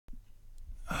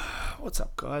What's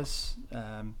up, guys?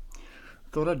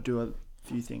 Thought I'd do a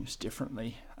few things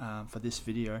differently for this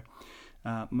video,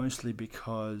 mostly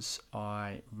because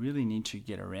I really need to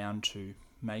get around to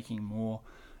making more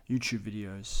YouTube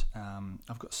videos.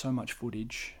 I've got so much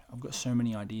footage, I've got so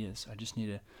many ideas, I just need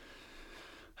to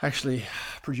actually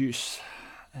produce.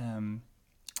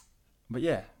 But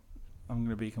yeah, I'm going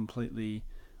to be completely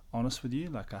honest with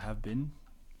you, like I have been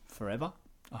forever,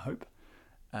 I hope.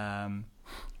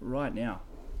 Right now,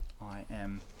 I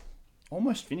am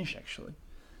almost finished actually,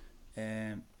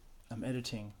 and I'm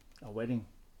editing a wedding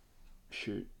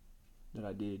shoot that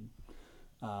I did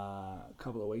a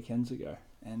couple of weekends ago,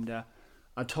 and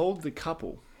I told this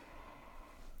couple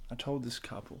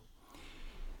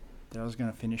that I was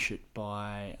going to finish it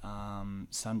by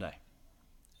Sunday.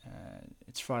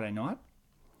 It's Friday night,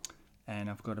 and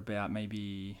I've got about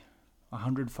maybe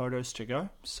 100 photos to go,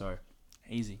 so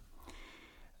easy.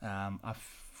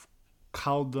 I've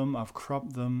culled them, I've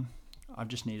cropped them. I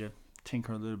just need to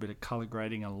tinker a little bit of color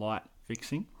grading and light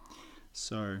fixing,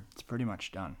 so it's pretty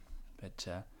much done. But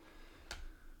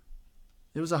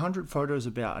it was 100 photos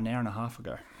about an hour and a half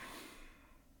ago,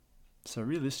 so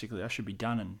realistically I should be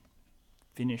done and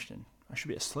finished and I should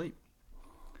be asleep.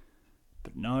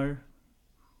 But no,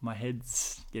 my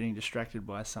head's getting distracted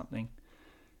by something,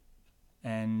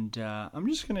 and I'm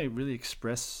just going to really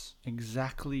express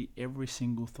exactly every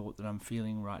single thought that I'm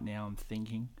feeling right now. I'm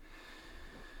thinking.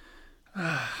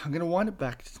 I'm going to wind it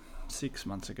back 6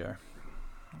 months ago.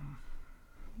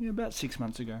 About 6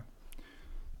 months ago.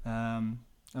 I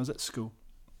was at school,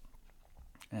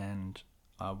 and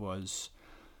I was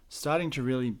starting to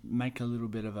really make a little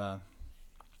bit of a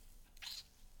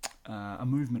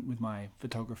movement with my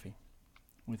photography,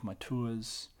 with my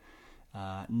tours.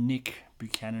 Nick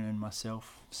Buchanan and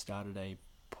myself started a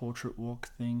portrait walk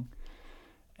thing,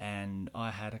 and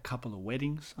I had a couple of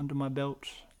weddings under my belt,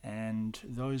 and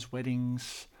those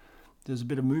weddings, there's a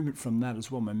bit of movement from that as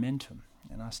well, momentum,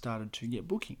 and I started to get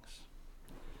bookings.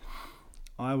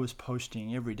 I was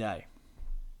posting every day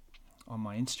on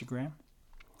my Instagram.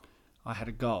 I had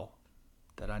a goal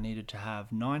that I needed to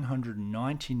have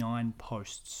 999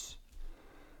 posts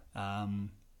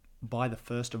by the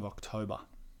 1st of October.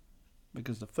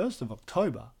 Because the 1st of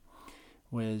October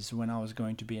was when I was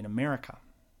going to be in America,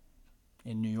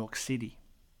 in New York City,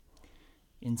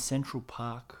 in Central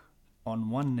Park, on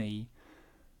one knee,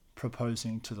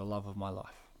 proposing to the love of my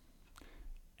life.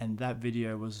 And that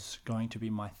video was going to be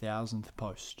my 1,000th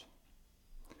post.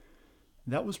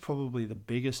 That was probably the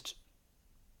biggest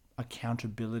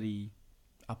accountability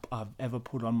I've ever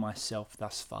put on myself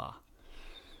thus far.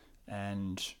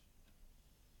 And,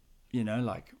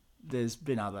 there's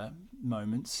been other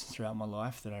moments throughout my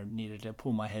life that I needed to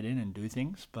pull my head in and do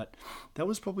things, but that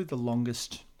was probably the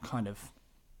longest kind of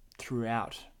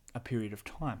throughout a period of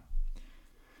time.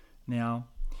 Now,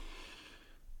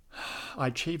 I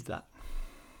achieved that.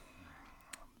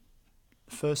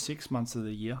 The first 6 months of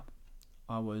the year,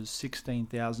 I was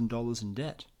 $16,000 in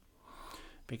debt,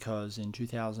 because in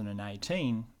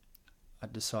 2018, I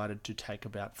decided to take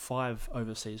about 5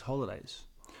 overseas holidays.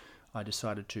 I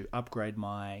decided to upgrade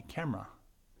my camera.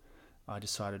 I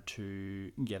decided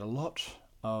to get a lot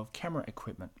of camera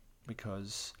equipment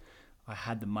because I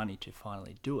had the money to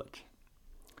finally do it.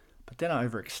 But then I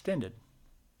overextended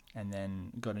and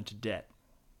then got into debt.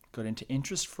 Got into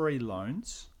interest-free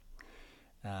loans,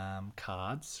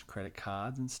 cards, credit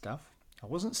cards and stuff. I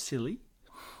wasn't silly.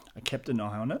 I kept an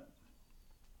eye on it,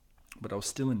 but I was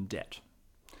still in debt.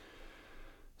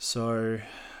 So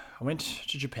I went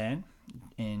to Japan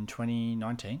in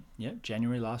 2019,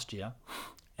 January last year,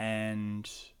 and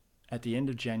at the end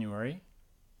of January,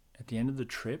 at the end of the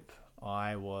trip,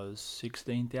 I was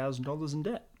 $16,000 in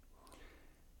debt.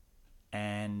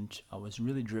 And I was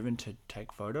really driven to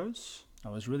take photos. I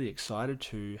was really excited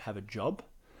to have a job,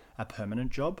 a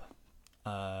permanent job,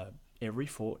 every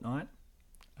fortnight.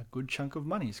 A good chunk of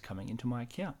money is coming into my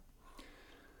account.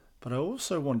 But I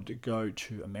also wanted to go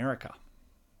to America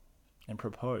and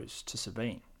propose to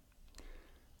Sabine.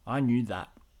 I knew that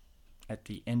at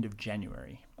the end of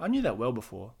January. I knew that well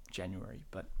before January,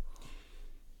 but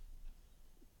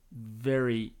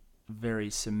very,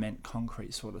 very cement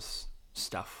concrete sort of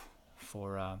stuff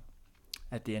for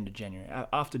at the end of January.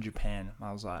 After Japan,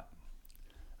 I was like,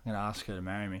 I'm going to ask her to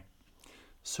marry me.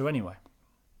 So anyway,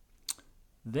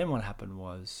 then what happened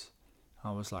was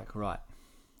I was like, right,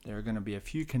 there are going to be a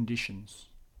few conditions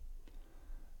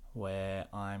where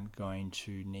I'm going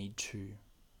to need to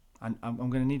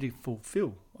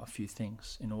fulfill a few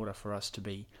things in order for us to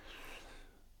be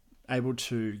able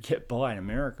to get by in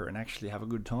America and actually have a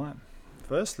good time.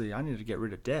 Firstly, I need to get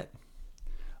rid of debt.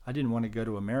 I didn't want to go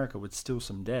to America with still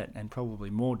some debt and probably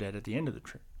more debt at the end of the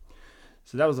trip.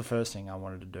 So that was the first thing I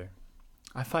wanted to do.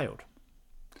 I failed.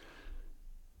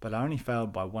 But I only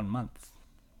failed by 1 month.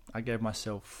 I gave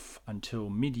myself until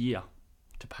mid-year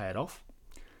to pay it off.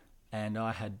 And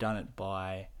I had done it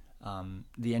by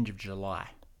the end of July.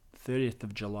 30th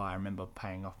of July, I remember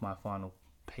paying off my final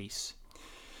piece.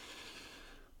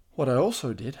 What I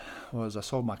also did was I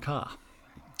sold my car.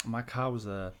 My car was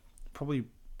probably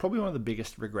one of the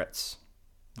biggest regrets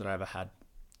that I ever had.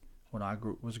 When I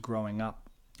was growing up,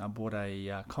 I bought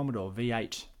a Commodore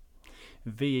V8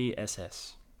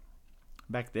 VESS.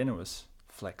 Back then it was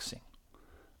flexing.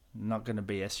 Not going to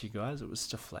BS you guys, it was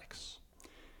to flex.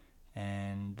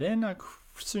 And then I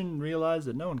soon realized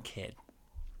that no one cared.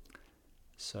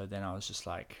 So then I was just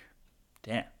like,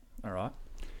 damn, all right.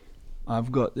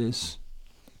 I've got this,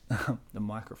 the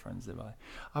microphone's there by.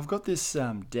 I've got this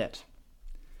debt.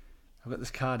 I've got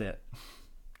this car debt.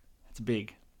 It's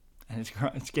big and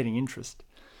it's getting interest.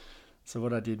 So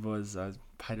what I did was I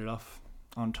paid it off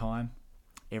on time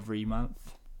every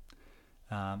month.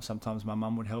 Sometimes my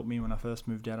mum would help me when I first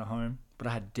moved out of home. But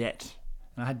I had debt.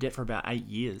 And I had debt for about 8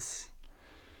 years.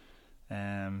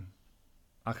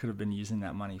 I could have been using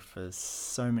that money for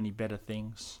so many better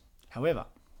things. However,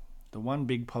 the one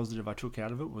big positive I took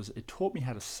out of it was it taught me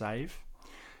how to save.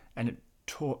 And it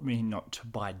taught me not to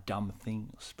buy dumb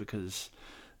things because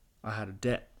I had a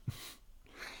debt.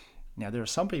 Now, there are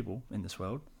some people in this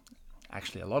world,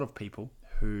 actually a lot of people,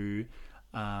 who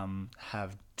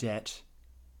have debt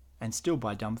and still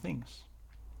buy dumb things.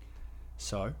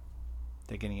 So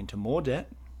they're getting into more debt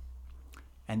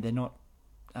and they're not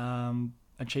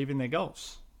achieving their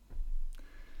goals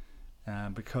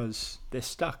because they're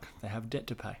stuck. They have debt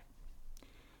to pay.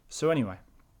 So anyway,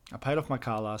 I paid off my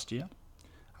car last year.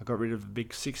 I got rid of a big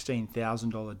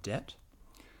 $16,000 debt.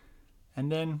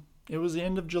 And then it was the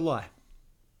end of July.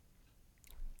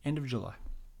 End of July.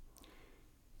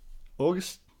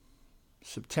 August,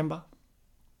 September,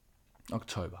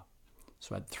 October.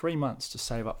 So I had 3 months to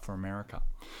save up for America.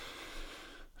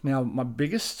 Now, my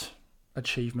biggest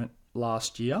achievement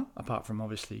last year, apart from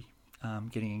obviously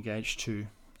getting engaged to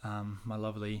my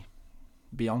lovely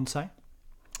Beyonce,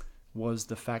 was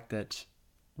the fact that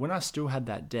when I still had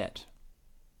that debt,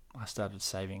 I started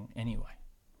saving anyway.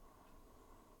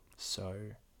 So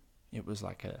it was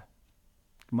like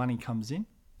money comes in,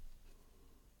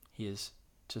 here's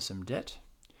to some debt,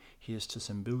 here's to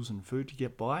some bills and food to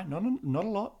get by. Not a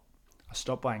lot. I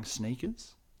stopped buying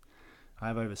sneakers. I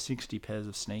have over 60 pairs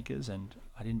of sneakers and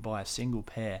I didn't buy a single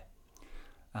pair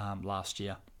last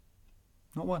year.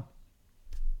 Not one.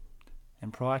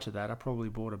 And prior to that, I probably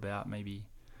bought about maybe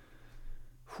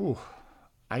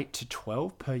 8 to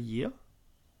 12 per year,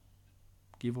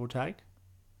 give or take.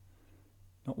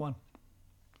 Not one.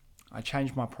 I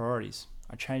changed my priorities.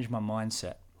 I changed my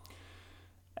mindset.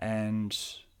 And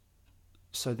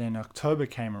so then October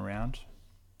came around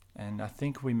and I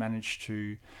think we managed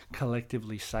to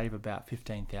collectively save about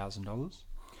 $15,000.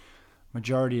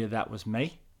 Majority of that was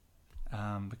me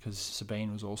because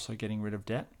Sabine was also getting rid of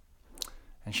debt.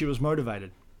 And she was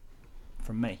motivated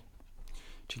from me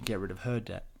to get rid of her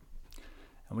debt.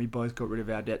 And we both got rid of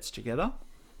our debts together.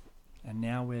 And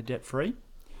now we're debt free.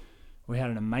 We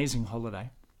had an amazing holiday.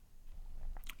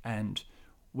 And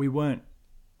we weren't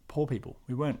poor people.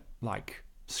 We weren't like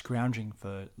scrounging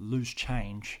for loose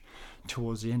change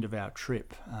towards the end of our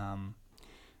trip.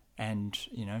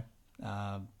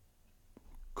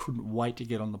 Couldn't wait to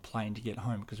get on the plane to get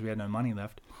home because we had no money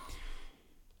left.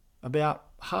 About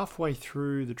halfway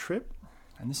through the trip,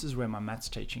 and this is where my maths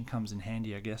teaching comes in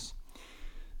handy, I guess,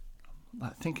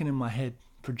 like thinking in my head,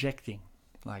 projecting,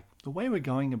 like the way we're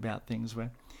going about things,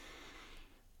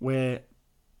 we're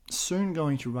soon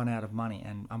going to run out of money,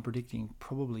 and I'm predicting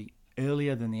probably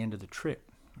earlier than the end of the trip,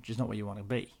 which is not where you want to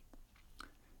be.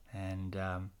 And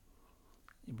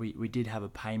we did have a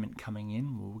payment coming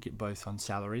in. We'll get both on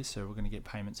salaries, so we're going to get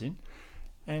payments in.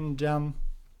 And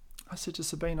I said to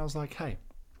Sabine, I was like, hey,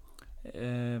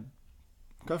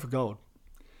 go for gold.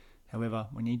 However,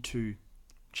 we need to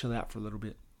chill out for a little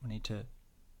bit. We need to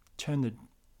turn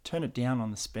it down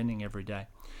on the spending every day.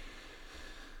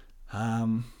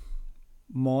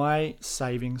 My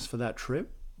savings for that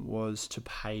trip was to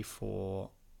pay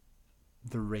for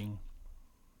the ring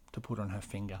to put on her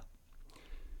finger.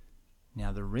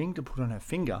 Now, the ring to put on her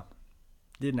finger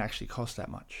didn't actually cost that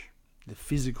much. The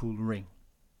physical ring.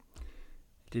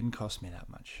 It didn't cost me that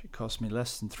much. It cost me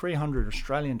less than 300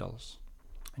 Australian dollars.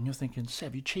 And you're thinking,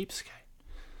 Sev, you cheapskate.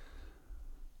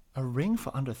 A ring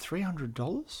for under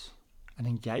 $300? An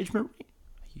engagement ring?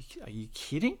 Are you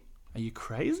kidding? Are you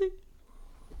crazy?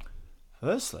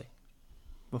 Firstly,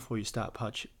 before you start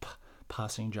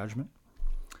passing judgment.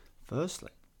 Firstly,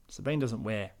 Sabine doesn't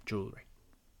wear jewellery.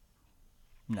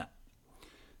 No.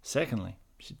 Secondly,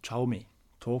 she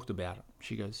talked about it.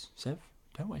 She goes, Sev,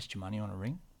 don't waste your money on a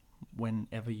ring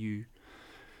whenever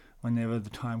the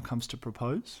time comes to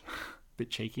propose. Bit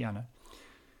cheeky, I know.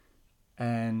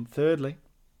 And thirdly,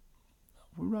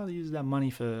 we'd rather use that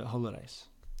money for holidays.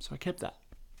 So I kept that.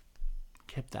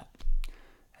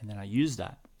 And then I used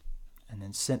that and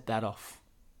then sent that off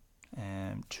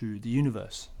to the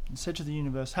universe. And said to the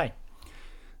universe, hey,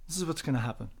 this is what's going to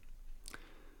happen.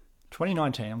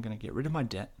 2019, I'm going to get rid of my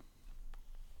debt.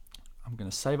 I'm going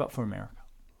to save up for America.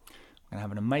 I'm going to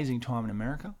have an amazing time in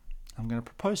America. I'm going to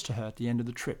propose to her at the end of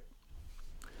the trip.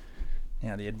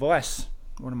 Now, the advice,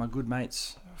 one of my good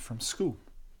mates from school,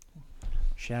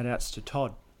 shout outs to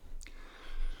Todd.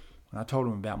 And I told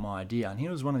him about my idea, and he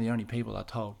was one of the only people I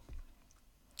told.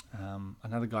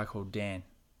 Another guy called Dan.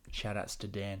 Shout outs to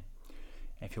Dan.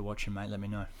 If you're watching, mate, let me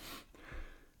know.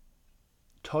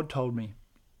 Todd told me,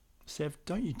 Sev,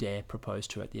 don't you dare propose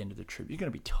to her at the end of the trip. You're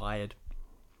going to be tired.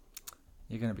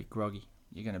 You're going to be groggy.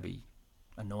 You're going to be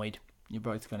annoyed. You're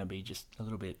both going to be just a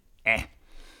little bit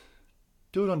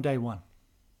Do it on day one.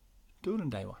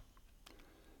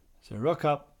 So rock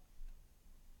up.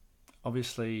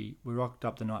 Obviously, we rocked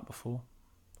up the night before.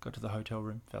 Got to the hotel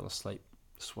room, fell asleep.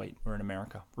 Sweet, we're in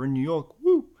America. We're in New York.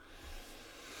 Woo!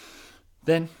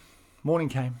 Then, morning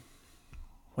came.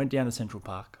 Went down to Central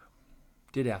Park.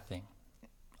 Did our thing.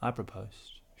 I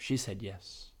proposed. She said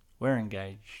yes. We're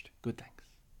engaged. Good, thanks.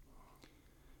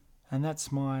 And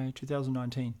that's my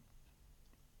 2019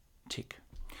 tick.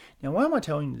 Now, why am I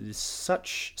telling you this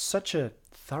such a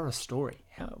thorough story?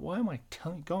 Why am I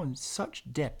going such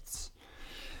depths?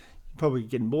 You're probably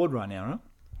getting bored right now, huh?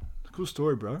 It's a cool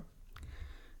story, bro.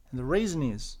 And the reason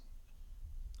is,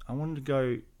 I wanted to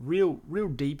go real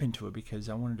deep into it because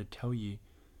I wanted to tell you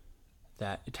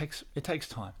that it takes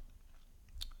time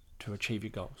to achieve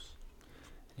your goals.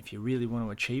 And if you really want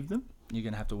to achieve them, you're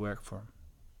going to have to work for them.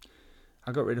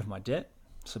 I got rid of my debt.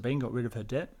 Sabine got rid of her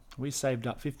debt. We saved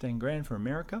up 15 grand for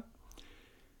America.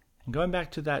 And going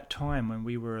back to that time when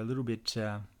we were a little bit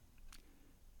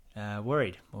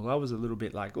worried. Well, I was a little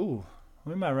bit like, ooh,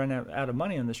 we might run out of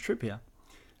money on this trip here.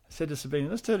 I said to Sabine,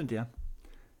 let's turn it down.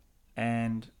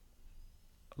 And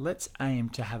let's aim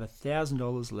to have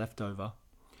 $1,000 left over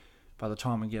by the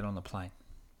time we get on the plane.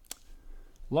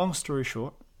 Long story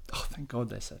short, oh, thank God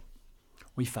they said,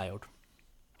 we failed.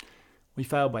 We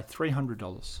failed by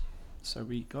 $300. So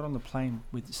we got on the plane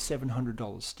with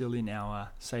 $700 still in our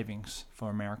savings for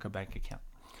America bank account.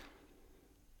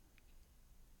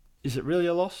 Is it really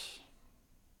a loss?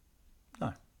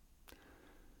 No.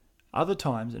 Other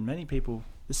times, and many people,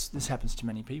 this happens to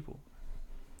many people,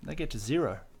 they get to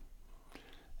zero.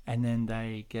 And then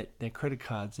they get their credit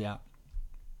cards out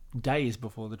days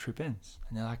before the trip ends.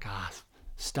 And they're like,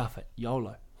 stuff it,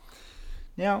 YOLO.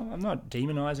 Now, I'm not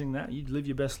demonizing that. You live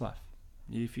your best life.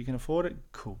 If you can afford it,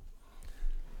 cool.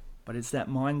 But it's that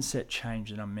mindset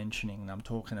change that I'm mentioning and I'm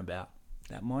talking about.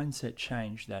 That mindset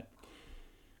change that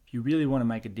if you really want to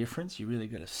make a difference, you really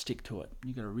got to stick to it.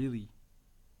 You got to really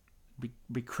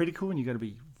be critical, and you got to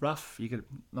be rough. You got to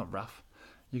not rough.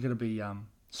 You got to be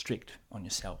strict on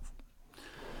yourself.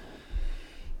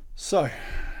 So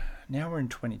now we're in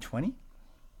 2020.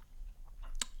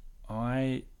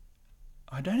 I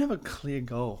don't have a clear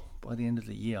goal by the end of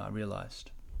the year, I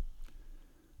realized.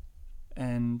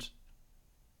 And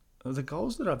the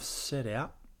goals that I've set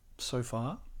out so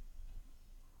far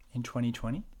in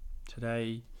 2020,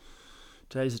 today's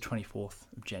the 24th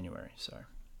of January, so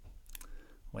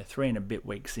we're 3 and a bit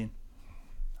weeks in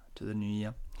to the new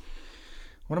year.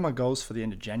 One of my goals for the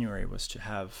end of January was to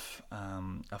have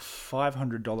a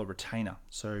 $500 retainer,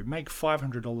 so make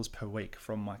 $500 per week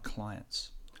from my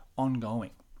clients,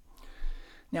 ongoing.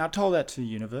 Now, I told that to the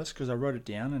universe because I wrote it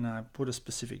down and I put a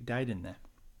specific date in there.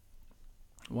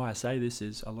 Why I say this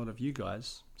is a lot of you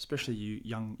guys, especially you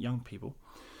young people,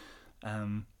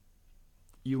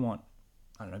 you want,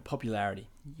 I don't know, popularity.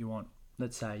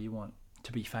 Let's say you want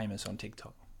to be famous on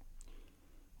TikTok.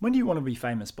 When do you want to be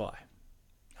famous by?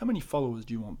 How many followers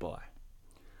do you want by?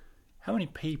 How many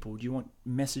people do you want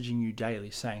messaging you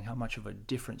daily saying how much of a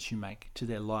difference you make to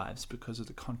their lives because of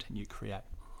the content you create?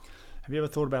 Have you ever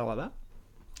thought about it like that?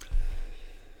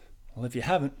 Well, if you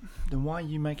haven't, then why are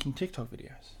you making TikTok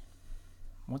videos?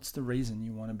 What's the reason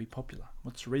you want to be popular?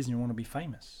 What's the reason you want to be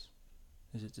famous?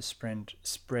 Is it to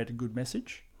spread a good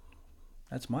message?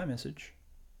 That's my message.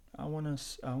 I want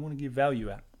to give value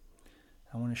out.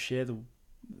 I want to share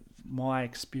my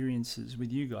experiences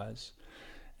with you guys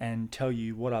and tell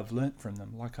you what I've learnt from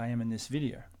them, like I am in this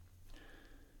video.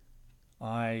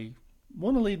 I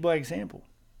want to lead by example.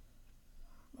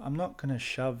 I'm not going to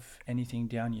shove anything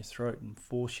down your throat and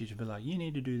force you to be like, you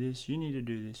need to do this, you need to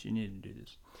do this, you need to do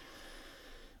this.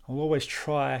 I'll always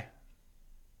try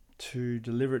to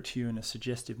deliver it to you in a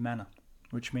suggestive manner,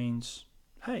 which means,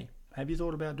 hey, have you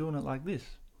thought about doing it like this?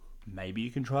 Maybe you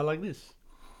can try like this.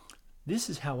 This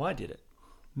is how I did it.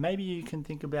 Maybe you can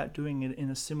think about doing it in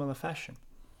a similar fashion.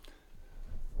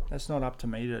 That's not up to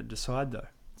me to decide though.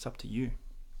 It's up to you.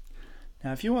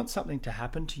 Now, if you want something to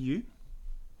happen to you,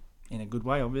 in a good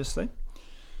way, obviously,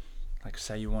 like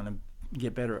say you want to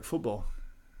get better at football,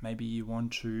 maybe you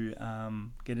want to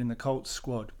get in the Colts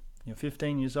squad. You're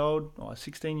 15 years old or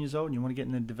 16 years old and you want to get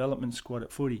in the development squad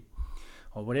at footy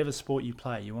or whatever sport you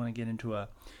play. You want to get into a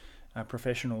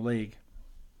professional league.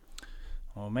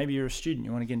 Or maybe you're a student,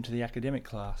 you want to get into the academic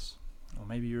class. Or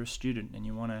maybe you're a student and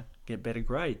you want to get better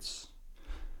grades.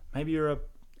 Maybe you're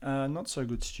a not so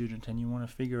good student and you want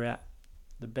to figure out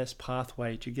the best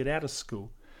pathway to get out of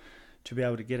school, to be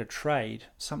able to get a trade,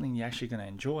 something you're actually going to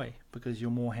enjoy because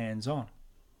you're more hands-on.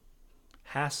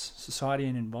 HAS, society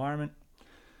and environment,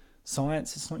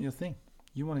 science, it's not your thing.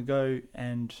 You want to go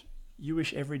and you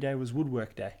wish every day was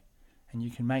woodwork day and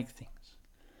you can make things.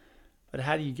 But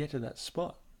how do you get to that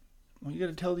spot? Well, you got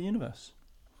to tell the universe.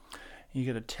 You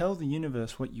got to tell the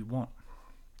universe what you want.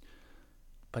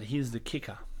 But here's the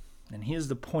kicker, and here's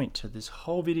the point to this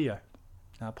whole video.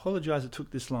 Now, I apologize it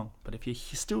took this long, but if you're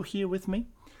still here with me,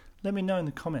 let me know in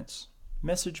the comments.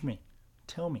 Message me.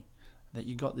 Tell me that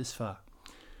you got this far.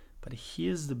 But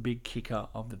here's the big kicker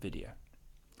of the video.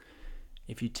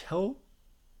 If you tell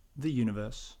the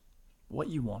universe what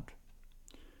you want,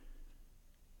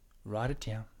 write it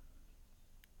down,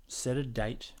 set a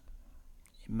date.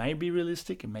 It may be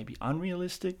realistic, it may be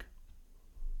unrealistic.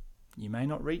 You may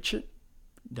not reach it.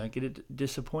 Don't get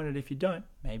disappointed if you don't.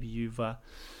 Maybe you've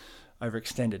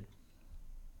overextended.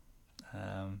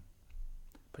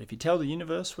 But if you tell the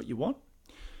universe what you want,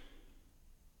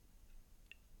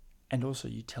 and also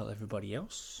you tell everybody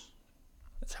else,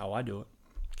 that's how I do it.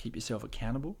 Keep yourself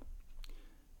accountable.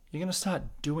 You're going to start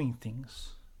doing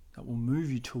things that will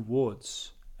move you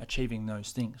towards achieving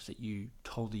those things that you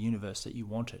told the universe that you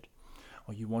wanted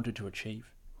or you wanted to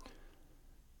achieve.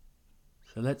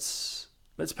 So let's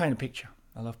paint a picture.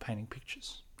 I love painting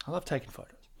pictures. I love taking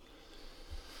photos.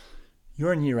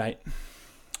 You're in year 8,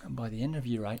 and by the end of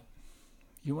year 8,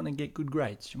 you want to get good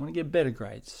grades. You want to get better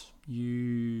grades.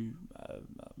 You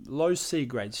low C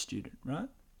grade student, right?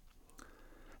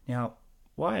 Now,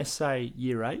 why I say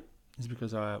year 8 is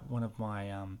because one of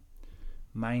my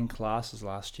main classes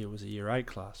last year was a year 8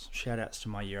 class. Shout outs to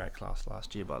my year 8 class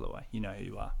last year, by the way. You know who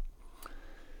you are.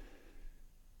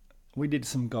 We did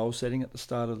some goal setting at the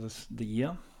start of the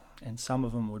year, and some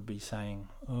of them would be saying,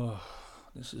 oh,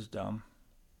 this is dumb.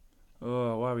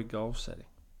 Oh, why are we goal setting?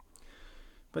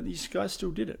 But these guys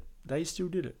still did it. They still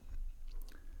did it.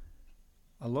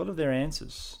 A lot of their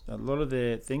answers, a lot of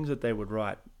their things that they would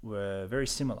write were very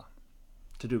similar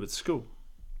to do with school.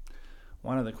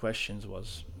 One of the questions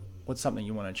was, what's something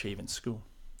you want to achieve in school?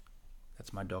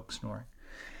 That's my dog snoring.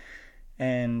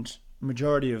 And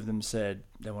majority of them said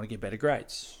they want to get better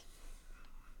grades.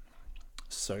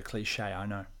 So cliche, I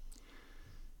know.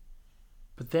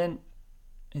 But then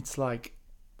it's like,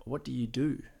 what do you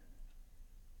do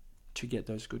to get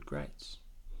those good grades?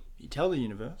 You tell the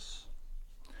universe,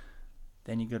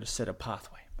 then you got to set a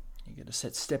pathway. You got to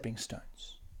set stepping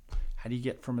stones. How do you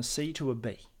get from a C to a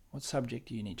B? What subject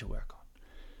do you need to work on?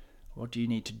 What do you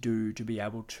need to do to be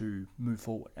able to move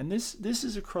forward? And this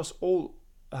is across all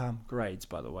grades,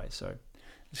 by the way. So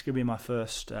this could be my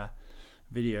first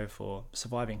video for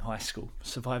surviving high school,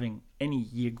 surviving any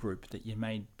year group that you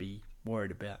may be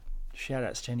worried about. Shout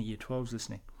outs to any year 12s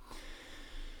listening.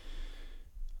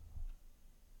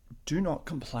 Do not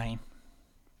complain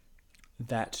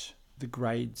that the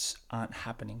grades aren't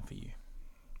happening for you.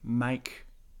 Make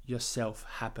yourself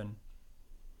happen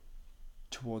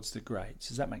towards the grades.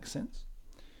 Does that make sense?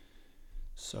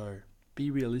 So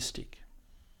be realistic.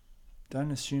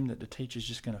 Don't assume that the teacher's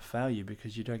just going to fail you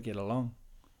because you don't get along.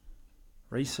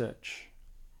 Research.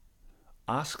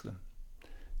 Ask them.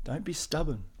 Don't be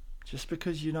stubborn. Just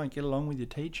because you don't get along with your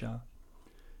teacher,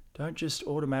 don't just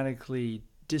automatically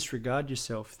disregard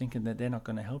yourself thinking that they're not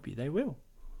going to help you. They will.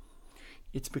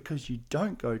 It's because you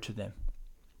don't go to them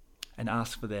and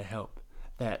ask for their help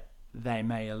that they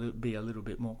may be a little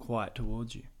bit more quiet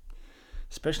towards you,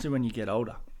 especially when you get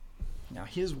older. Now,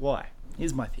 here's why.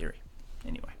 Here's my theory.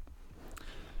 Anyway,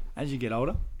 as you get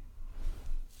older,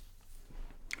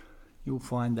 you'll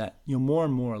find that you're more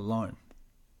and more alone.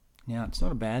 Now, it's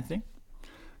not a bad thing,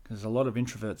 because there's a lot of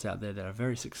introverts out there that are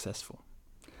very successful.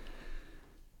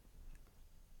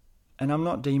 And I'm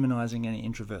not demonizing any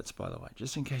introverts, by the way,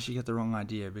 just in case you get the wrong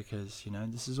idea, because,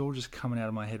 this is all just coming out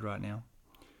of my head right now.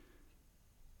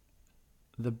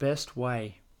 The best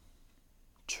way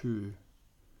to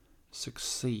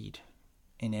succeed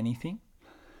in anything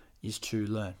is to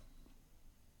learn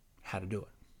how to do it.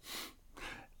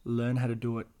 Learn how to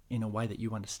do it in a way that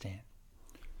you understand.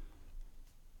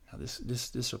 Now,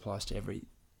 this applies to every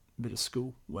bit of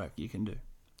school work you can do.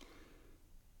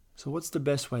 So what's the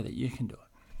best way that you can do it?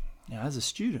 Now, as a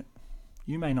student,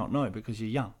 you may not know because you're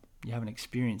young. You haven't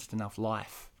experienced enough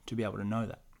life to be able to know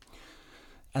that.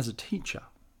 As a teacher,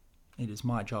 it is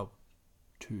my job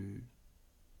to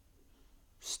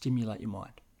stimulate your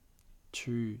mind,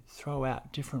 to throw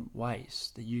out different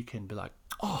ways that you can be like,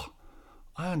 oh,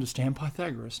 I understand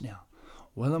Pythagoras now.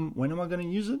 Well, when am I going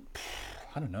to use it?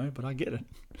 I don't know, but I get it.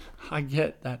 I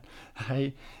get that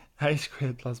a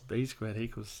squared plus b squared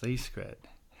equals c squared.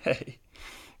 Hey,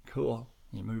 cool.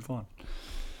 You move on.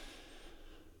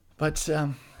 But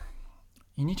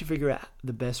you need to figure out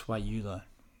the best way you learn.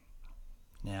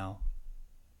 Now,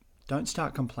 don't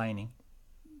start complaining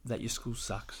that your school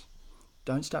sucks.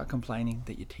 Don't start complaining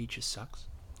that your teacher sucks.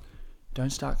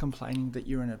 Don't start complaining that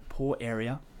you're in a poor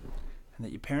area and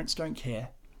that your parents don't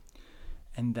care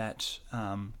and that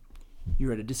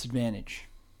you're at a disadvantage.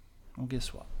 Well,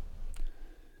 guess what?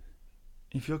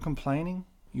 If you're complaining,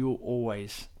 you're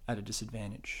always at a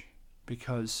disadvantage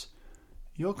because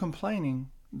you're complaining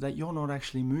that you're not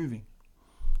actually moving.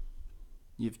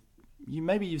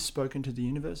 Maybe you've spoken to the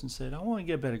universe and said, I want to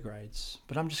get better grades,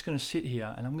 but I'm just going to sit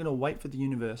here and I'm going to wait for the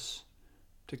universe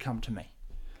to come to me.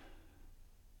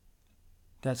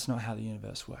 That's not how the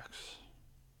universe works.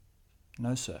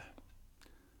 No, sir.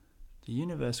 The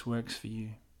universe works for you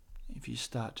if you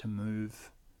start to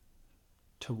move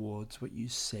towards what you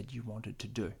said you wanted to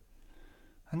do.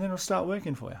 And then it'll start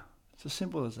working for you. It's as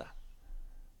simple as that.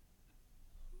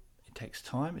 It takes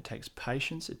time, it takes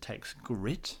patience, it takes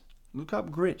grit. Look up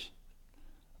grit.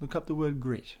 Look up the word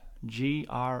grit. Grit.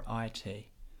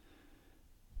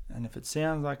 And if it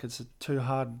sounds like it's too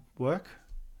hard work,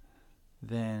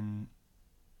 then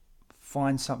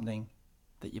find something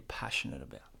that you're passionate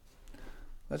about.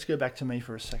 Let's go back to me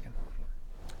for a second.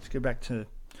 Let's go back to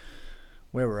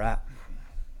where we're at.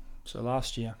 So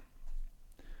last year,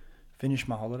 finished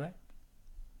my holiday.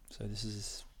 So this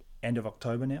is end of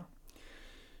October now.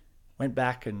 Went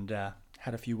back and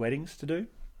had a few weddings to do.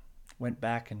 Went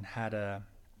back and had a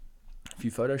few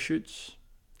photo shoots.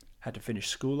 Had to finish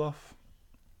school off.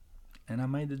 And I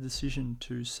made the decision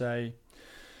to say,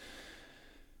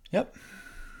 yep,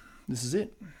 this is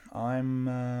it.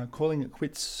 I'm calling it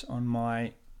quits on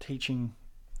my teaching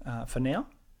for now.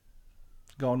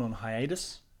 Going on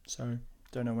hiatus. So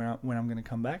don't know when I'm going to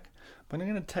come back. But I'm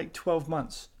going to take 12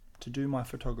 months to do my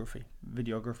photography,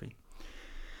 videography,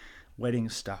 wedding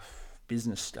stuff,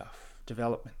 business stuff,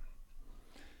 development.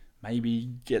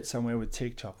 Maybe get somewhere with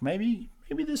TikTok. Maybe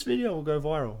this video will go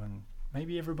viral and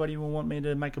maybe everybody will want me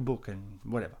to make a book and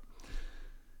whatever.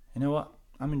 You know what?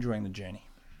 I'm enjoying the journey.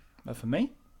 But for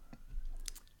me,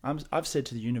 I've said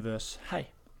to the universe, hey,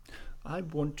 I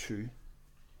want to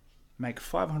make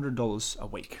 $500 a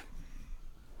week,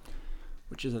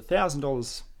 which is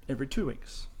 $1,000 every 2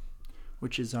 weeks,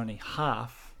 which is only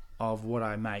half of what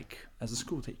I make as a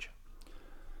school teacher.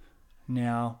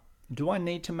 Now, do I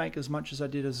need to make as much as I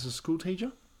did as a school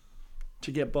teacher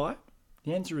to get by?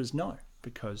 The answer is no,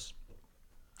 because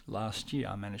last year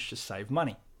I managed to save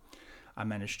money. I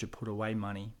managed to put away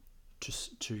money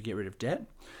to get rid of debt.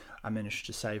 I managed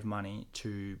to save money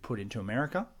to put into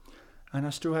America, and I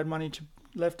still had money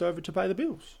left over to pay the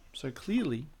bills. So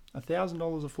clearly,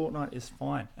 $1,000 a fortnight is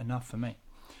fine, enough for me.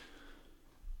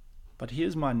 But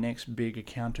here's my next big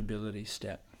accountability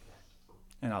step,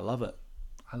 and I love it.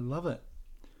 I love it.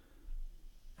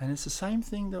 And it's the same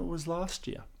thing that was last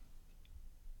year.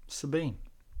 Sabine.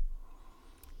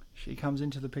 She comes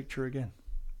into the picture again.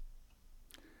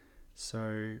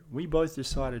 So we both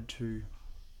decided to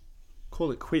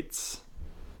call it quits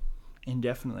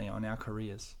indefinitely on our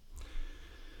careers.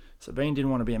 Sabine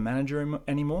didn't want to be a manager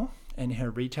anymore in her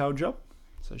retail job,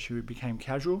 so she became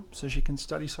casual so she can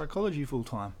study psychology full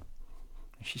time.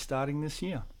 She's starting this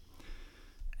year.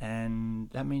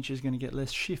 And that means she's going to get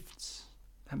less shifts.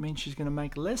 That means she's going to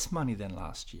make less money than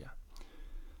last year.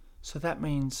 So that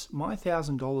means my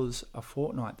 $1,000 a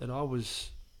fortnight that I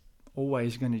was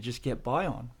always going to just get by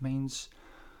on means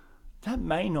that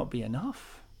may not be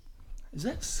enough. Is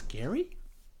that scary?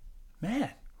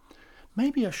 Man,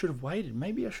 maybe I should have waited.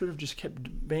 Maybe I should have just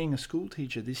kept being a school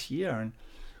teacher this year and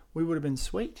we would have been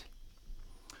sweet.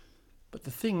 But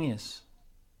the thing is,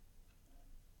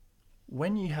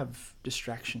 when you have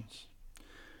distractions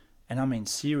And I mean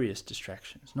serious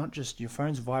distractions, not just your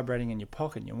phone's vibrating in your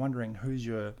pocket and you're wondering who's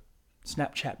your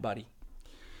Snapchat buddy.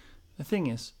 The thing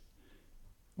is,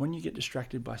 when you get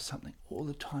distracted by something all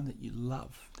the time that you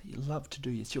love to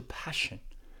do, it's your passion.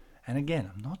 And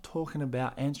again, I'm not talking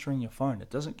about answering your phone. It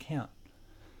doesn't count.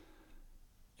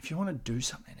 If you want to do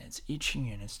something and it's itching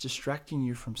you and it's distracting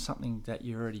you from something that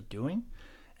you're already doing,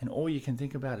 and all you can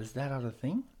think about is that other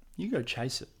thing, you go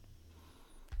chase it.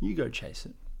 You go chase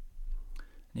it.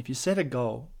 And if you set a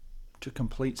goal to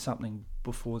complete something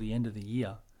before the end of the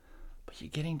year, but you're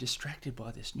getting distracted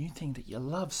by this new thing that you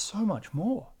love so much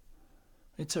more,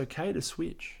 it's okay to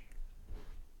switch.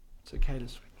 It's okay to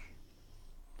switch.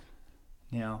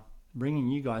 Now, bringing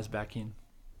you guys back in,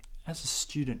 as a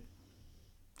student,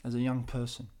 as a young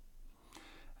person,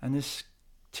 and this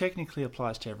technically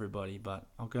applies to everybody, but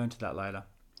I'll go into that later.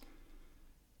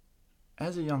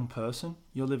 As a young person,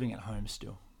 you're living at home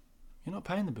still. You're not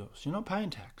paying the bills. You're not paying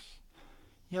tax.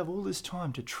 You have all this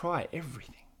time to try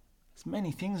everything, as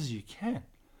many things as you can.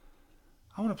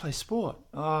 I want to play sport.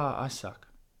 I suck.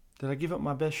 Did I give it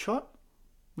my best shot?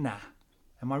 Nah.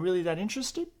 Am I really that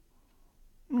interested?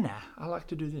 Nah. I like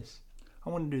to do this.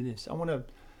 I want to do this. I want to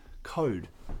code.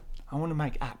 I want to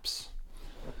make apps.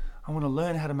 I want to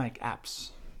learn how to make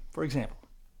apps. For example,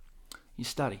 you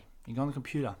study. You go on the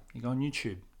computer. You go on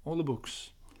YouTube. All the books.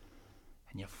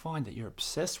 And you find that you're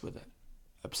obsessed with it.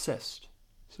 Obsessed.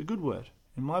 It's a good word.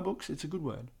 In my books, it's a good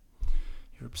word.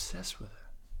 You're obsessed with it.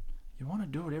 You want to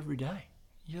do it every day.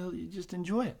 You just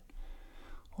enjoy it.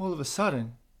 All of a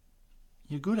sudden,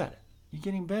 you're good at it. You're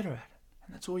getting better at it.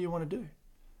 And that's all you want to do.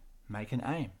 Make an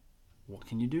aim. What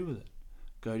can you do with it?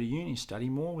 Go to uni, study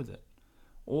more with it.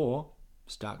 Or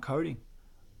start coding.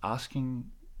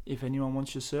 Asking if anyone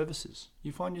wants your services.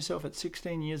 You find yourself at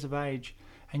 16 years of age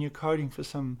and you're coding for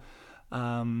some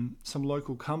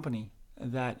local company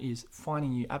that is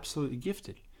finding you absolutely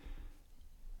gifted.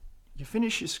 You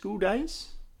finish your school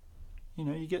days,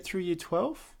 you get through year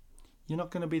 12, you're not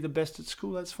going to be the best at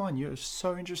school, that's fine. You're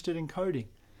so interested in coding.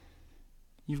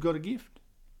 You've got a gift,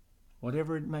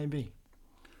 whatever it may be.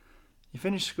 You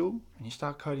finish school and you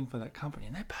start coding for that company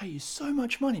and they pay you so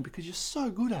much money because you're so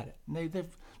good at it. And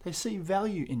they see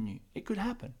value in you. It could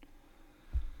happen.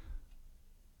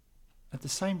 At the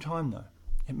same time though,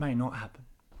 it may not happen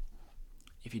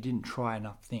if you didn't try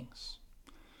enough things.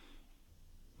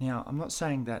 Now, I'm not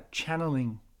saying that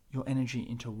channeling your energy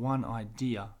into one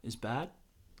idea is bad.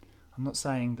 I'm not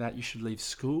saying that you should leave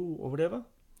school or whatever.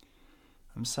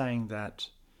 I'm saying that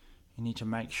you need to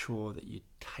make sure that you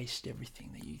taste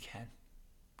everything that you can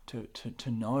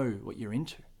to know what you're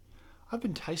into. I've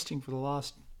been tasting for the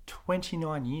last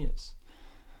 29 years.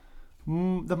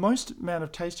 The most amount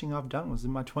of tasting I've done was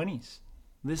in my 20s.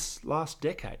 This last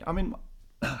decade. I'm in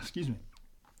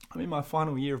my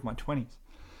final year of my 20s.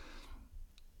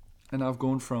 And I've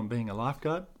gone from being a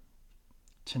lifeguard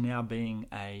to now being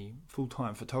a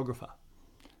full-time photographer.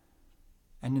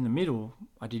 And in the middle,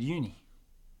 I did uni.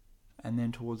 And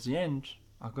then towards the end,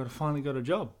 I finally got a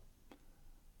job.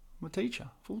 I'm a teacher,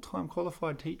 full-time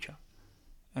qualified teacher.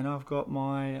 And I've got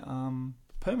my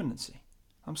permanency.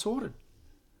 I'm sorted.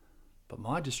 But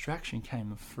my distraction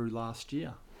came through last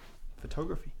year,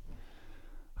 photography.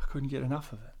 I couldn't get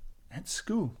enough of it. At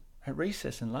school, at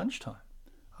recess and lunchtime,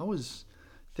 I was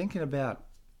thinking about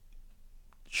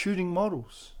shooting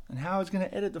models and how I was going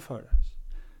to edit the photos.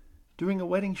 Doing a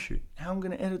wedding shoot, how I'm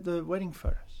going to edit the wedding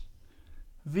photos.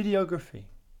 Videography.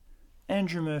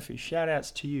 Andrew Murphy, shout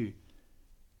outs to you.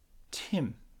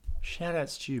 Tim, shout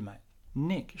outs to you, mate.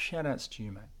 Nick, shout outs to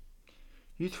you, mate.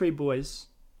 You three boys,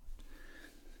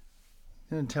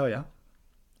 I'm going to tell you,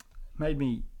 made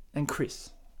me, and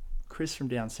Chris from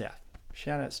down south,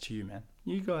 shout outs to you, man.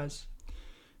 You guys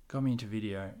got me into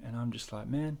video and I'm just like,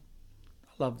 man,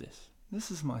 I love this.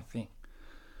 This is my thing.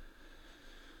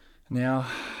 Now,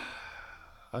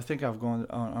 I think I've gone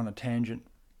on a tangent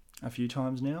a few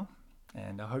times now,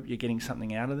 and I hope you're getting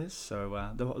something out of this.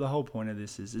 So the whole point of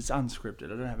this is it's unscripted.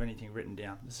 I don't have anything written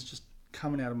down. This is just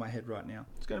coming out of my head right now.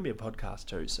 It's going to be a podcast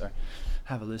too, so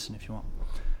have a listen if you want.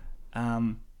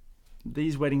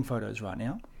 These wedding photos right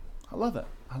now, I love it.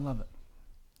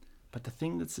 But the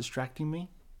thing that's distracting me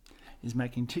is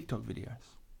making TikTok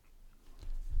videos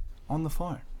on the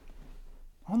phone.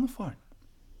 And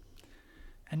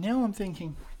now I'm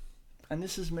thinking, and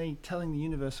this is me telling the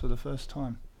universe for the first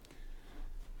time,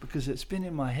 because it's been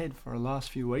in my head for the last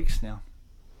few weeks now.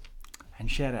 And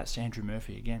shout outs to Andrew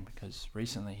Murphy again, because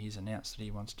recently he's announced that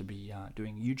he wants to be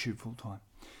doing YouTube full time.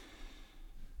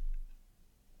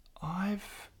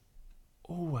 I've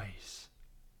always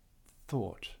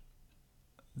thought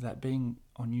that being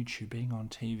on YouTube, being on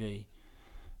TV,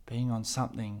 being on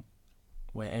something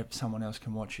where someone else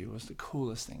can watch you was the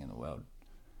coolest thing in the world.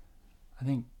 I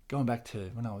think going back to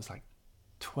when I was like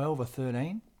 12 or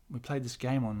 13, we played this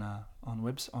game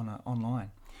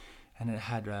online, and it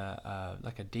had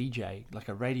like a DJ, like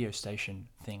a radio station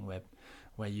thing where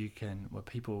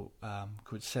people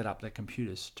could set up their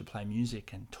computers to play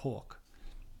music and talk.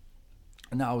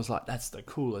 And I was like, that's the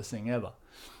coolest thing ever.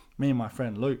 Me and my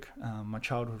friend Luke, my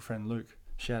childhood friend Luke,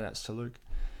 shout outs to Luke,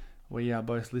 we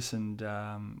both listened.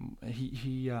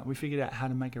 We figured out how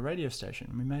to make a radio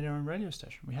station. We made our own radio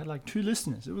station. We had like 2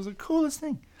 listeners. It was the coolest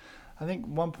thing. I think at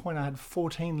one point I had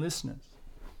 14 listeners.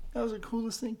 That was the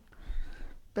coolest thing.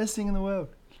 Best thing in the world.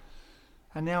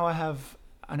 And now I have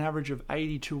an average of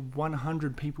 80 to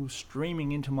 100 people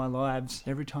streaming into my lives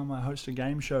every time I host a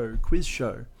game show, quiz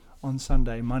show on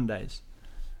Mondays.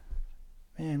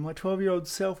 Man, my 12-year-old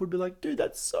self would be like, dude,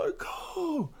 that's so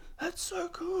cool. That's so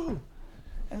cool.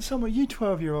 And some of you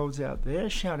 12-year-olds out there,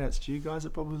 shout outs to you guys, are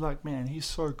probably like, man, he's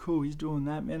so cool. He's doing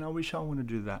that, man. I wish I want to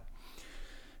do that.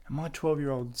 And my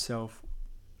 12-year-old self,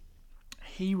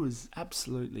 he's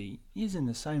in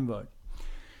the same boat.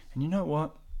 And you know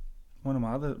what? One of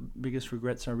my other biggest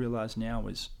regrets I realise now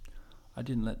is I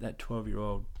didn't let that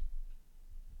 12-year-old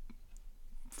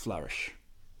flourish.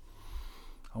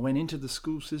 I went into the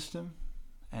school system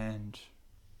and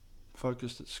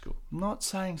focused at school. I'm not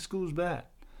saying school's bad.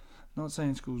 But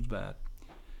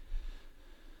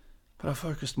I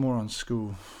focused more on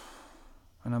school.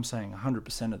 And I'm saying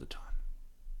 100% of the time.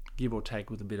 Give or take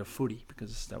with a bit of footy,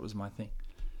 because that was my thing.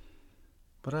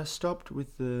 But I stopped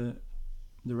with the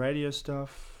radio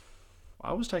stuff.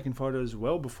 I was taking photos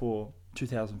well before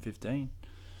 2015.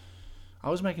 I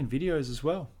was making videos as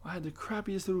well. I had the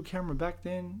crappiest little camera back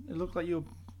then. It looked like you were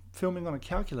filming on a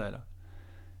calculator.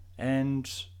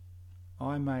 And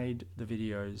I made the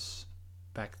videos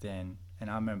back then, and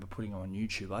I remember putting them on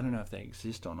YouTube. I don't know if they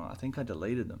exist or not. I think I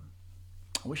deleted them.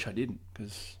 I wish I didn't,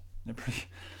 because they're pretty...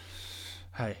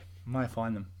 Hey, I might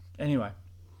find them. Anyway,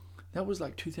 that was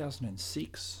like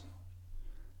 2006.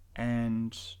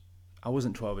 And I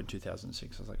wasn't 12 in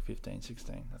 2006. I was like 15,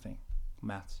 16, I think.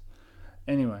 Maths.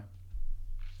 Anyway,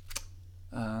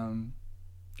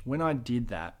 when I did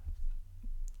that,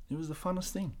 it was the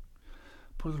funnest thing.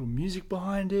 Put a little music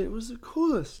behind it. It was the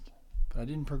coolest. But I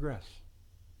didn't progress.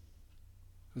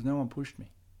 Because no one pushed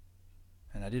me.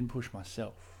 And I didn't push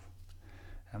myself.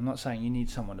 And I'm not saying you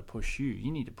need someone to push you.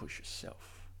 You need to push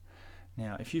yourself.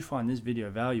 Now, if you find this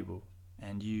video valuable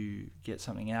and you get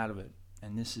something out of it,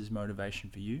 and this is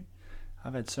motivation for you,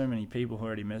 I've had so many people who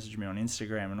already message me on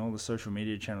Instagram and all the social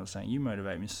media channels saying, you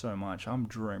motivate me so much. I'm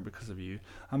drawing because of you.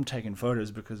 I'm taking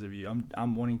photos because of you.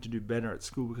 I'm wanting to do better at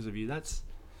school because of you. That's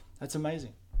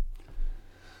amazing.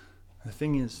 The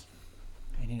thing is,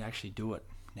 you need to actually do it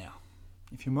now.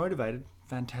 If you're motivated,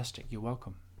 fantastic. You're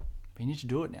welcome. But you need to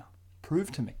do it now.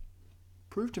 Prove to me.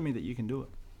 Prove to me that you can do it.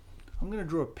 I'm going to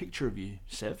draw a picture of you,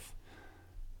 Sev.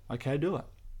 Okay, do it.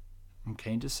 I'm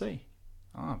keen to see.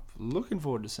 I'm looking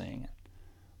forward to seeing it.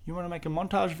 You want to make a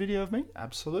montage video of me?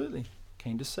 Absolutely.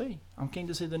 Keen to see. I'm keen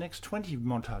to see the next 20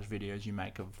 montage videos you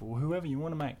make of whoever you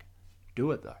want to make.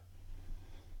 Do it though.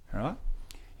 Alright?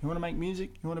 You want to make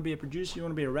music? You want to be a producer? You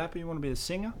want to be a rapper? You want to be a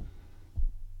singer?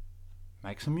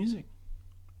 Make some music.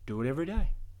 Do it every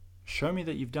day. Show me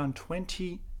that you've done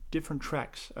 20 different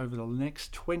tracks over the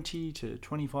next 20 to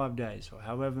 25 days, or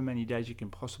however many days you can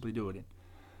possibly do it in.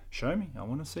 Show me. I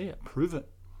want to see it. Prove it.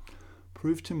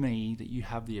 Prove to me that you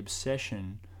have the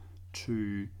obsession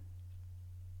to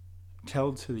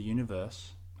tell to the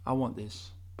universe, I want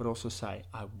this, but also say,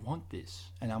 I want this,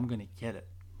 and I'm going to get it.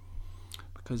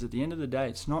 Because at the end of the day,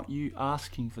 it's not you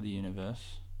asking for the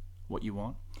universe what you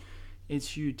want.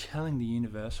 It's you telling the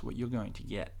universe what you're going to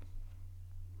get.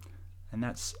 And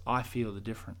that's, I feel, the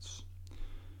difference.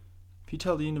 If you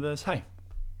tell the universe, hey,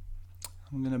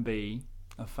 I'm going to be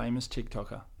a famous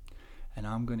TikToker, and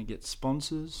I'm going to get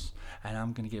sponsors, and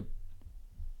I'm going to get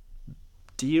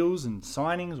deals and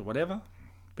signings or whatever,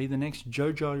 be the next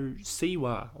Jojo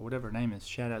Siwa or whatever her name is.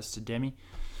 Shout outs to Demi.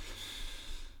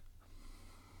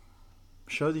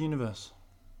 Show the universe.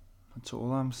 That's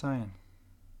all I'm saying.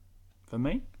 For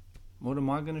me, what am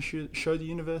I going to show the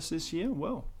universe this year?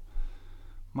 Well,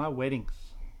 my weddings.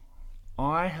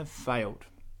 I have failed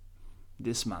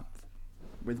this month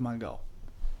with my goal.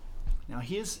 Now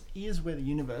here's where the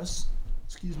universe,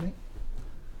 excuse me,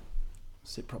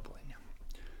 sit properly now.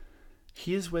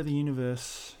 Here's where the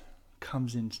universe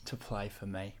comes into play for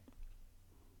me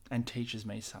and teaches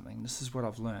me something. This is what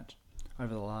I've learnt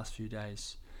over the last few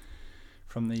days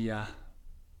from the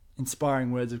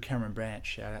inspiring words of Cameron Branch.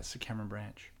 Shout outs to Cameron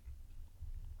Branch.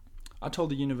 I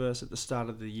told the universe at the start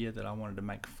of the year that I wanted to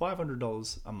make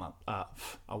 $500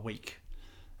 a week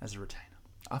as a retainer.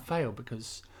 I failed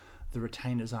because the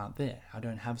retainers aren't there. I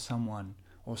don't have someone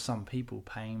or some people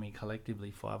paying me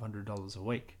collectively $500 a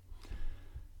week.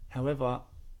 However,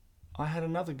 I had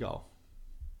another goal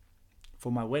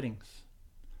for my weddings.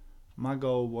 My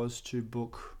goal was to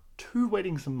book 2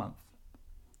 weddings a month.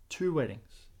 2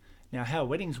 weddings. Now, how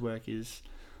weddings work is,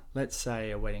 let's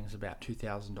say a wedding's about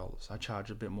 $2,000. I charge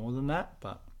a bit more than that,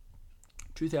 but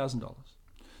 $2,000.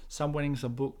 Some weddings are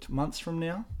booked months from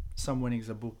now. Some weddings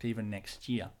are booked even next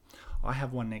year. I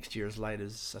have one next year as late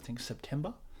as, I think,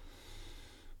 September.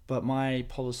 But my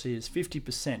policy is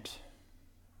 50%.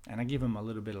 And I give them a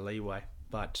little bit of leeway,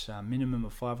 but a minimum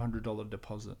of $500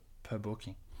 deposit per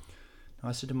booking. Now,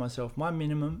 I said to myself, my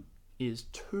minimum is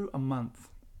 2 a month.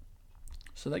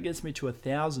 So that gets me to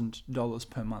 $1,000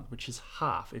 per month, which is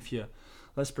half. If you,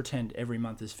 let's pretend every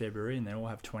month is February and they all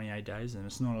have 28 days and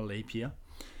it's not a leap year.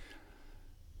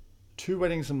 2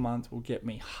 weddings a month will get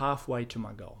me halfway to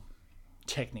my goal,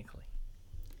 technically.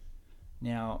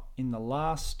 Now, in the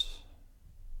last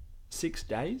 6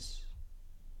 days,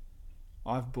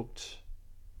 I've booked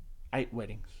 8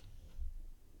 weddings.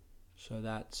 So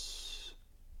that's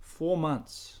 4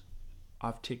 months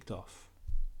I've ticked off.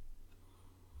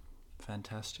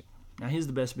 Fantastic. Now here's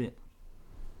the best bit.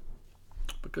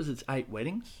 Because it's 8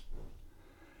 weddings,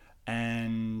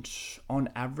 and on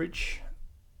average,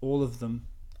 all of them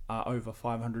are over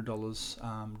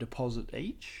 $500 deposit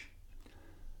each.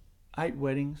 8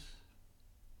 weddings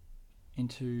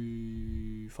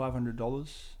into $500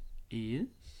 is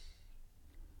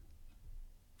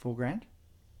 $4,000.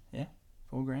 Yeah,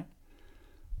 $4,000.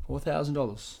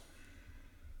 $4,000.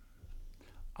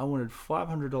 I wanted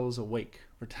 $500 a week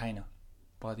retainer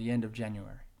by the end of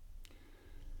January.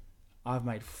 I've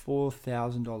made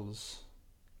 $4,000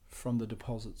 from the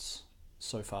deposits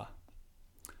so far.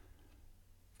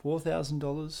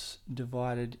 $4,000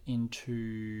 divided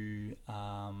into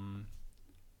 4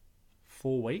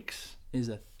 weeks is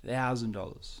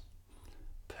 $1,000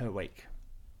 per week.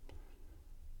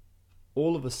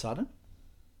 All of a sudden,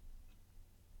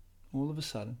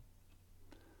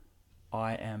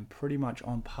 I am pretty much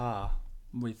on par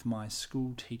with my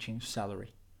school teaching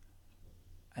salary.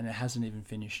 And it hasn't even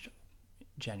finished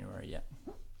January yet.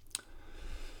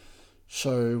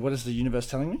 So what is the universe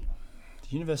telling me? The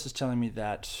universe is telling me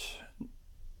that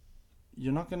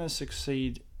you're not going to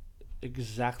succeed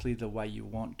exactly the way you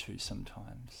want to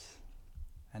sometimes.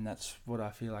 And that's what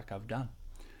I feel like I've done.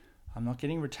 I'm not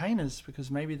getting retainers because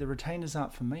maybe the retainers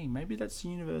aren't for me. Maybe that's the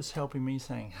universe helping me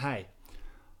saying, hey,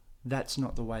 that's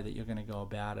not the way that you're going to go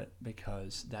about it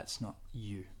because that's not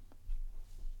you.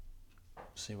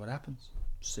 See what happens.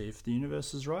 See if the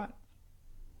universe is right.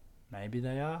 Maybe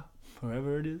they are,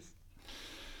 whoever it is.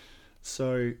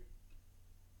 So,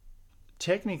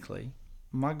 technically,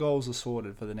 my goals are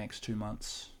sorted for the next 2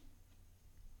 months.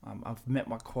 I've met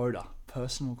my quota,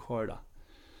 personal quota.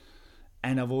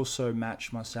 And I've also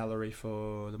matched my salary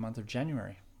for the month of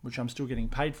January, which I'm still getting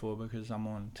paid for because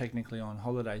I'm technically on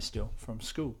holiday still from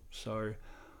school. So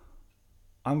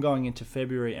I'm going into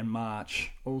February and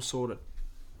March all sorted.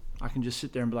 I can just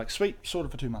sit there and be like, sweet,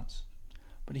 sorted for 2 months.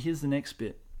 But here's the next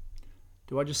bit.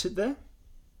 Do I just sit there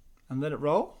and let it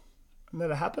roll and let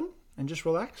it happen and just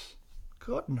relax?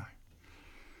 God, no.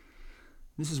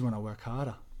 This is when I work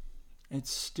harder.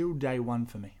 It's still day 1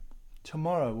 for me.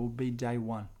 Tomorrow will be day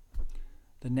 1.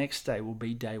 The next day will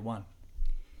be day 1.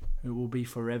 It will be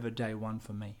forever day 1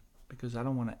 for me because I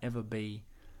don't want to ever be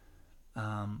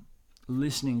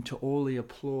listening to all the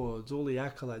applause, all the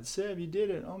accolades. Sev, you did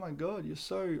it. Oh my God, you're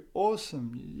so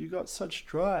awesome. You got such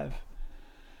drive.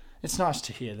 It's nice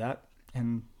to hear that,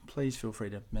 and please feel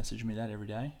free to message me that every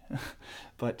day.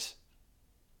 But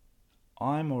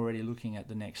I'm already looking at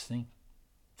the next thing.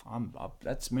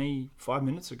 That's me 5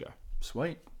 minutes ago.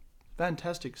 Sweet.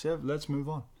 Fantastic, Sev. Let's move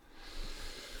on.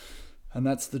 And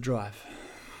that's the drive.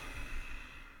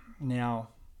 Now,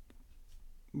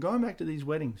 going back to these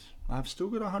weddings, I've still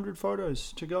got 100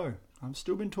 photos to go. I've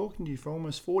still been talking to you for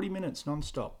almost 40 minutes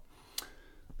non-stop.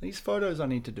 These photos I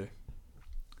need to do.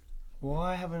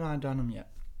 Why haven't I done them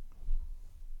yet?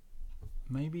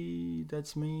 Maybe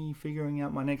that's me figuring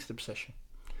out my next obsession.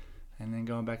 And then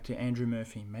going back to Andrew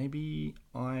Murphy. Maybe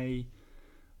I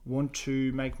want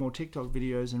to make more TikTok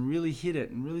videos and really hit it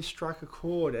and really strike a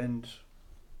chord and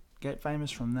get famous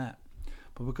from that.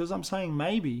 But because I'm saying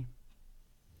maybe,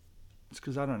 it's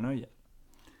because I don't know yet.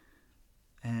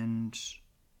 And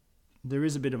there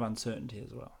is a bit of uncertainty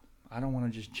as well. I don't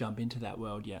want to just jump into that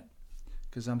world yet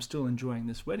because I'm still enjoying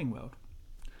this wedding world.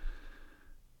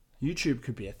 YouTube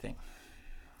could be a thing.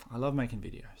 I love making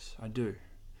videos. I do.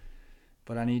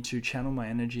 But I need to channel my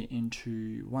energy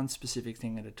into one specific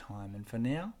thing at a time. And for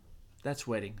now, that's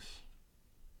weddings.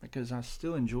 Because I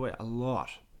still enjoy it a lot.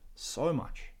 So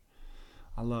much.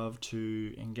 I love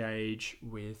to engage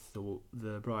with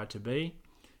the bride-to-be,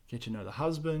 get to know the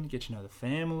husband, get to know the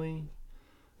family,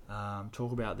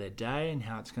 talk about their day and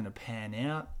how it's going to pan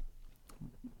out.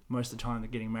 Most of the time they're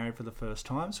getting married for the first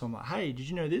time, so I'm like, hey, did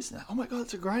you know this? Oh my God,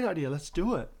 that's a great idea, let's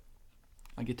do it.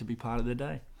 I get to be part of their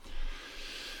day.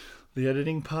 The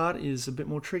editing part is a bit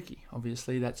more tricky.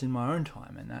 Obviously, that's in my own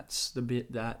time, and that's the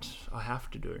bit that I have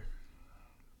to do.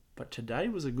 But today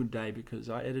was a good day because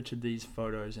I edited these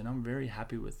photos and I'm very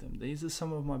happy with them. These are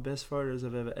some of my best photos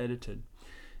I've ever edited.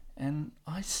 And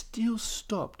I still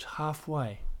stopped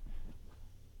halfway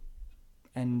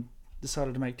and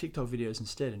decided to make TikTok videos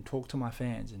instead and talk to my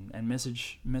fans and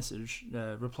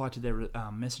reply to their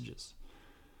messages.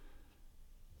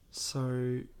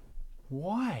 So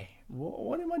why?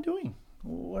 What am I doing?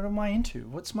 What am I into?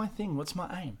 What's my thing? What's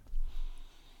my aim?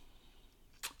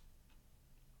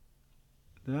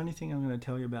 The only thing I'm going to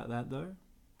tell you about that, though,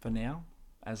 for now,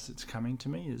 as it's coming to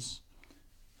me, is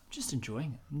I'm just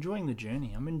enjoying it. I'm enjoying the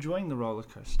journey. I'm enjoying the roller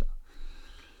coaster.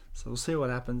 So we'll see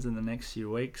what happens in the next few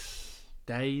weeks,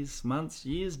 days, months,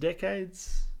 years,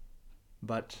 decades.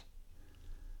 But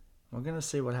we're going to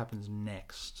see what happens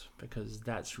next, because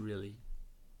that's really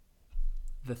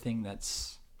the thing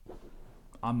that's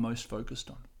I'm most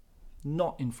focused on.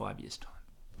 Not in 5 years' time.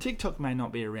 TikTok may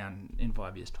not be around in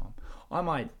 5 years' time. I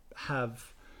might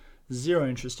have zero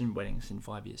interest in weddings in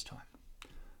 5 years' time.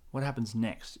 What happens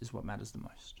next is what matters the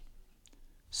most.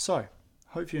 So,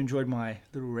 hope you enjoyed my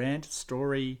little rant,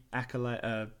 story,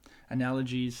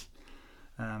 analogies,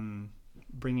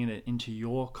 bringing it into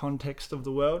your context of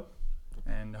the world,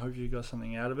 and hope you got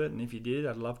something out of it. And if you did,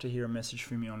 I'd love to hear a message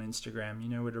from you on Instagram. You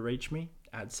know where to reach me,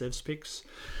 @SevsPics.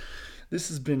 This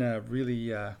has been a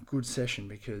really good session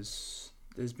because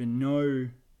there's been no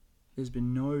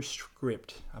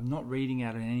script. I'm not reading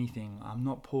out anything. I'm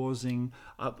not pausing.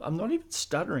 I'm not even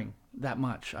stuttering that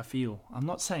much, I feel. I'm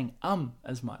not saying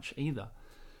as much either.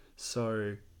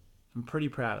 So I'm pretty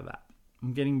proud of that.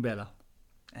 I'm getting better.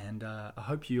 And I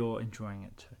hope you're enjoying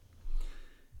it too.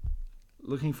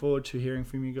 Looking forward to hearing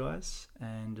from you guys.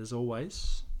 And as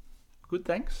always, good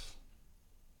thanks.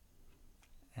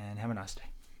 And have a nice day.